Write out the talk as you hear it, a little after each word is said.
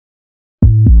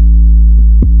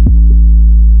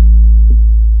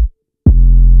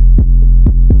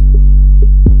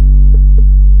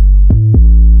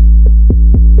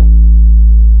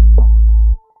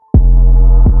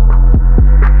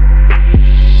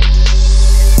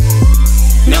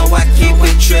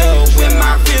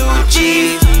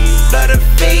G's. Lot of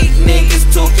fake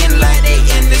niggas talking like they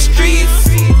in the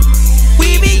streets.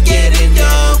 We be getting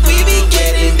dough, we be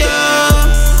getting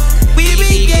dough. We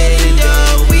be getting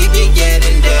dough, we be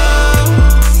getting dough.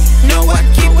 No, I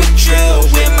keep it real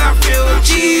with my real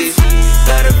G's.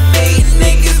 Lot of fake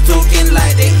niggas talking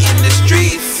like they in the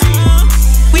streets.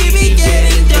 We be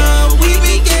getting dough, we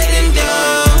be getting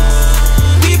dough.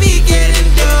 We be getting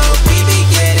dough, we be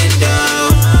getting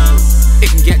dough. It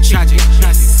can get tragic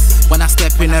when I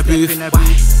step in the booth.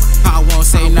 I won't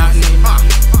say nothing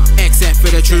except for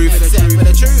the truth.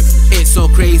 It's so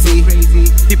crazy.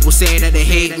 People say that they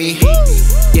hate me.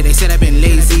 Yeah, they said I've been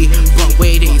lazy, but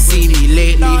wait, they ain't seen me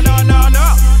lately.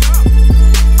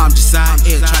 I'm just out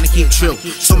here trying to keep chill.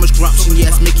 So much corruption, yeah,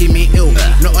 it's making me ill.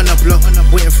 Not on the block,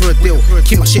 waiting for a deal.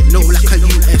 Keep my shit low like a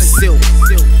US seal.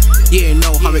 Yeah, you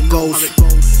know how it goes.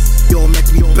 You're meant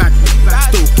to be bad,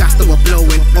 still gas that we're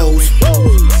blowing O's.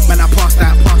 Man, I passed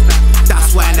that,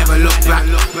 that's why I never look back.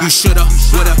 You shoulda,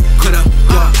 woulda, coulda,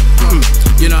 got.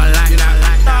 You know I like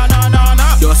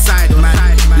your side, man.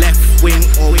 Left wing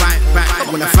or right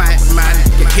back. When I fight, man,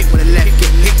 get hit with the left,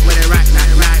 get hit with the right,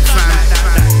 like fam.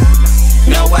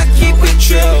 No, I keep it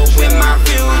real with my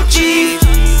real G's.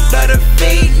 Lot of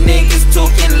fake niggas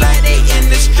talking like they in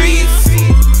the streets.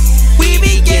 We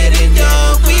be getting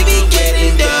dough, we be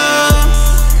getting dough.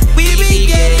 We be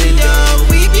getting dough,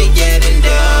 we be getting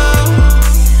dough.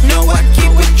 No, I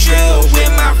keep it real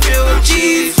with my real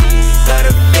G's. Lot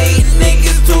of fake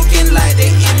niggas talking like they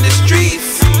in the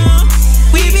streets.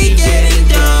 We be getting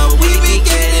dough, we be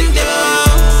getting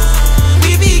dough.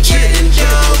 We be getting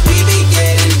dough, we be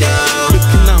getting dough.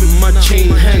 Looking at my chain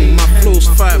hang, my flow's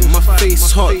fire, my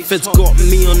face hot. Feds got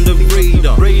me on the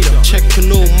radar.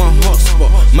 Checking all my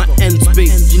hotspot, my ends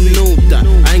big, you know that.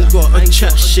 I ain't got a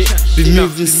chat shit. Been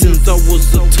moving since I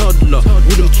was a toddler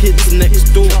with them kids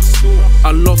next door.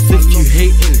 I love if you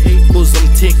hating, cause I'm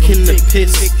taking the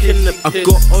piss. I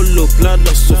got all the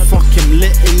bladder, so fuck him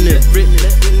letting it rip.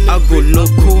 I go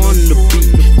loco on the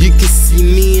beat, you can see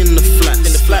me in the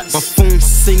flats. My phone's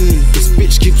singing, this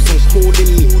bitch keeps on calling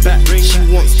me back. She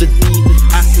wants the D,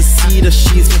 I can see that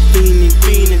she's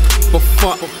fiending. But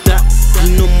fuck that,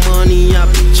 you know money I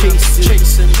be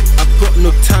chasing. I got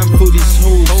no time for these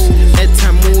hoes. Every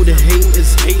time all the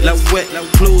haters like wet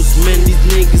clothes, man, these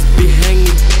niggas be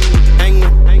hanging.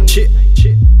 Shit.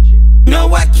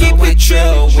 No, I keep it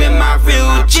real with my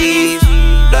real G's.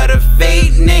 Lot of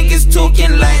fake niggas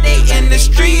talking like they in the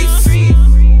streets.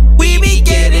 We be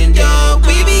getting dough,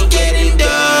 we be getting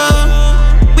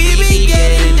dough. We be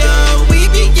getting dough, we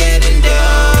be getting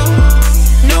dough.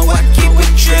 No, I keep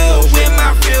it real with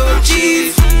my real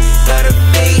G's. Lot of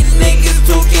fake niggas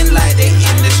talking like they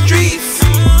in the streets.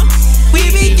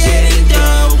 We be getting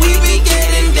dough, we be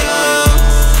getting dough.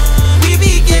 We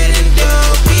be getting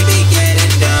dough, we be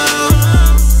getting dough.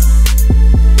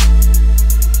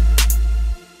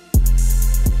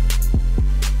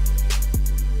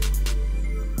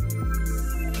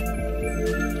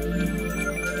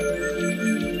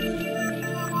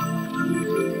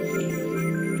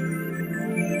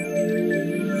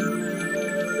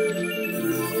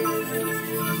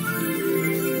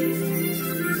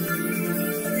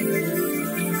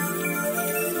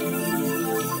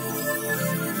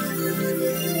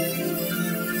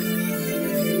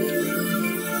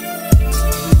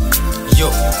 Yo,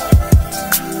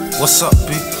 what's up,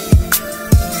 B?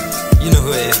 You know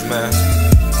who it is, man.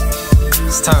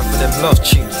 It's time for them love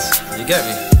tunes, you get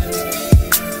me?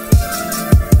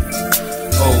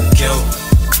 Oh, girl,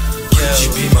 could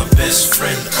you be my best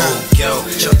friend? Oh, girl,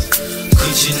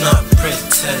 could you not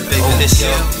pretend? Baby,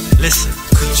 listen,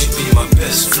 could you be my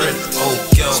best friend? Oh,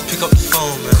 girl, just pick up the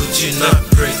phone, man. Could you not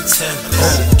pretend?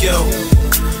 Oh, girl,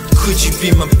 could you be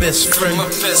my best friend?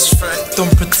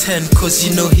 Don't pretend, cause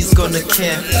you know he's gonna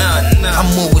care.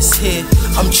 I'm always here,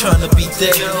 I'm trying to be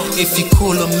there. If you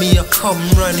call on me, I'll come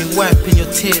running, wiping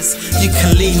your tears. You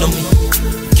can lean on me,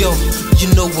 girl,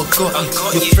 you know I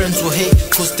got you. Your friends will hate,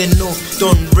 cause they know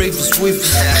Don Raver's with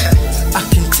you. I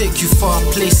can take you far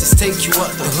places, take you out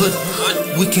the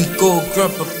hood. We can go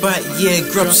grab a bite, yeah,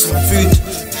 grab some food.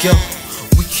 Girl,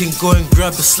 we can go and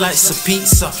grab a slice of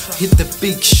pizza. Hit the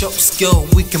big shops, girl,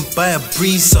 we can buy a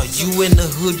breezer. You in the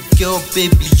hood, girl,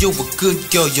 baby, you're a good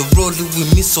girl. You're rolling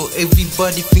with me, so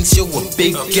everybody thinks you're a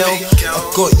big girl. I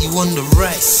got you on the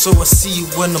right, so I see you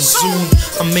when I'm zooming.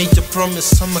 I made a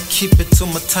promise, I'ma keep it till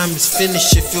my time is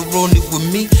finished. If you're rolling with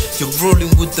me, you're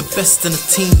rolling with the best in the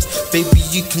teams. Baby,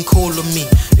 you can call on me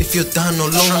if you're down or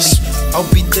lonely. I'll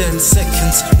be there in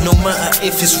seconds, no matter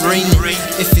if it's raining.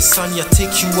 If it's sunny, I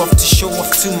take you off to show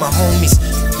off to my homies.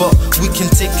 But we can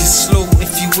take it slow if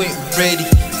you ain't ready.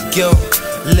 Girl,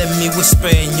 Let me whisper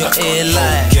in your ear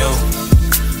like, girl,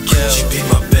 could you be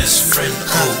my best friend?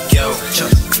 Oh girl,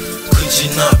 could you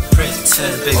not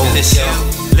pretend? Baby,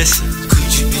 listen,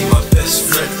 could you be my best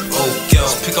friend? Oh girl,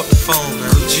 just pick up the phone, man.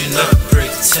 Could you not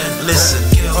pretend? Listen,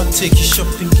 I'll take you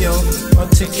shopping, girl. I'll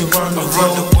take you around the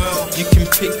world. You can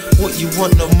pick what you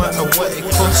want, no matter what it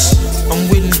costs. I'm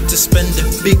willing to spend the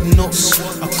big notes.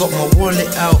 I got my wallet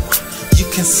out. You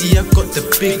can see I got the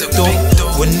big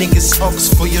dough. When niggas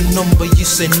ask for your number, you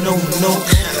say no.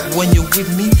 When you're with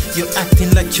me, you're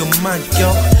acting like you're mad,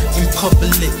 girl. In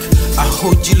public, I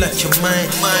hold you like you're mine.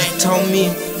 Tell me,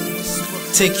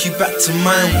 take you back to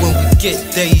mine. When we get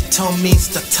there, you tell me it's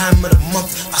the time of the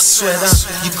month. I swear that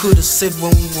you could've said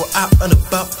when we were out and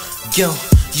about, girl.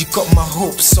 You got my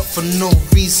hopes up for no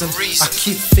reason. I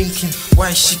keep thinking,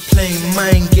 why is she playing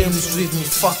mind games with me?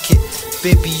 Fuck it,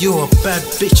 baby, you're a bad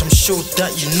bitch, I'm sure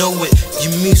that you know it. You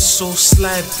move so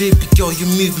sly, baby girl, you're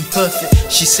moving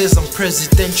perfect. She says I'm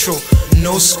presidential,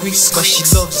 no squeaks, but she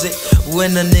loves it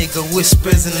when a nigga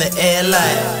whispers in the air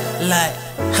like,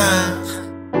 huh?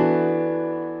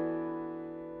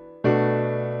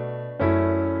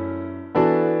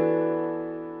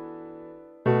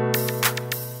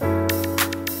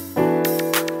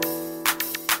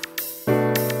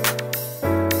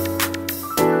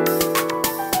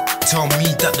 Tell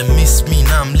me that they miss me,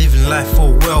 now I'm living life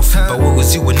all wealthy. But what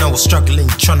was it when I was struggling,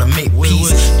 trying to make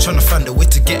peace, trying to find a way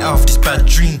to get out of this bad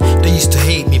dream? They used to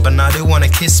hate me, but now they wanna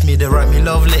kiss me. They write me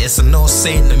love letters and no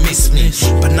saying they miss me.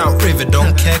 But now Raver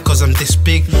don't care cause I'm this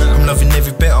big. I'm loving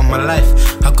every bit of my life.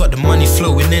 I got the money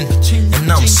flowing in, and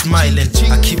now I'm smiling.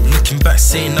 I keep looking back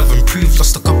saying I've improved.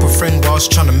 Lost a couple friends while I was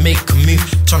trying to make a move,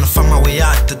 trying to find my way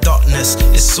out of the darkness.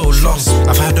 It's so long,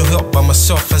 I've had to help by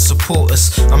myself and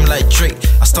supporters. I'm like Drake,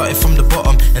 I started from the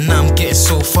bottom and now I'm getting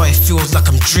so far, it feels like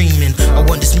I'm dreaming. I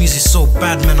want this music so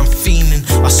bad, man, I'm fiending.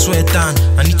 I swear down,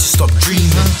 I need to stop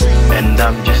dreaming. And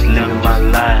I'm just living my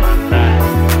life.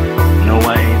 No,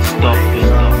 I ain't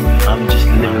stopping. I'm just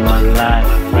living my life.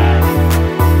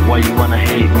 Why you wanna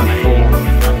hate me for?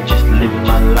 I'm just living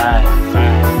my life.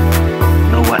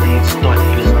 No, I ain't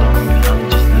stopping. I'm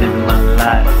just living my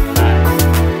life.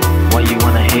 Why you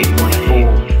wanna hate me for?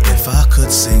 If I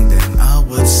could sing, then I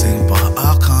would sing, but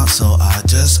I can't, so I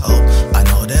just hope. I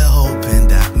know they're hoping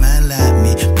that man like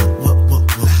me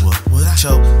would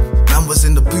choke. Man was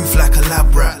in the booth like a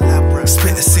lab rat.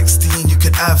 Spit a 16, you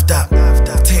could have that.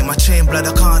 Take my chain, blood,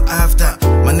 I can't have that.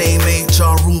 My name ain't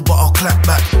Ja Rule, but I'll clap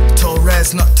back. Told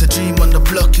Raz not to dream on the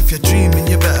block. If you're dreaming,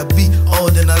 you better be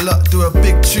holding a lot. Do a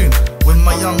big tune with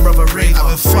my young brother Ray.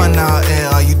 Having fun out here,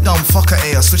 are you dumb? Fuck a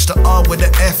A. I switch the R with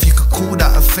the F, you could call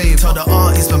that a favour. Tell the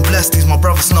R he's been blessed, he's my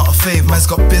brother's not a favour. Man's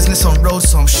got business on road,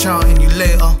 so I'm shouting you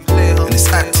later. And it's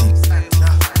Adzy.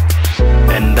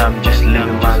 And I'm just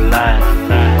living my life.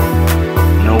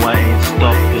 No, I ain't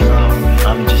stopping.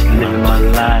 I'm just living my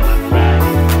life.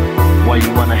 Why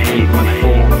you wanna hate me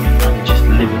for? I'm just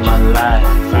living my life.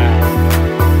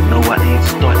 No, I ain't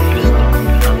stopping.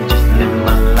 I'm just living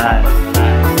my life.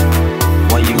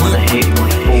 Why you wanna hate me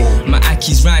for? My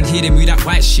Aki's round here, they move that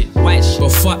white shit.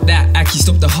 But fuck that, Aki,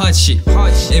 stop the hard shit.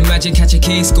 Imagine catch a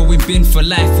case, going bin for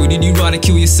life. Or did you rather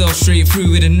kill yourself straight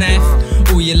through with a knife?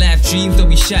 All your life dreams, they'll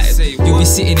be shattered. You'll be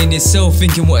sitting in your cell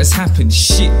thinking what has happened.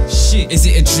 Shit, is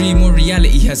it a dream or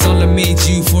reality? Has Allah made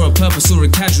you for a purpose or a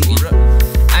casualty?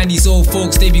 And these old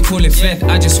folks, they be calling fed.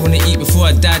 I just wanna eat before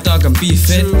I die, dog, and be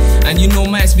fed. And you know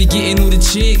Max be getting all the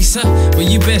chicks, huh? But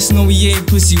you best know we ain't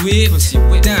pussy whipped.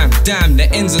 Damn, the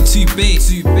ends are too big.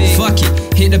 Fuck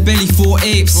it, hit the belly 4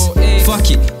 apes. Fuck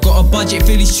it, got a budget,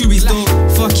 Philly chewies though.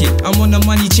 Fuck it, I'm on the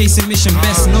money chasing mission,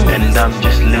 best know. And I'm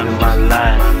just living my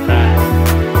life.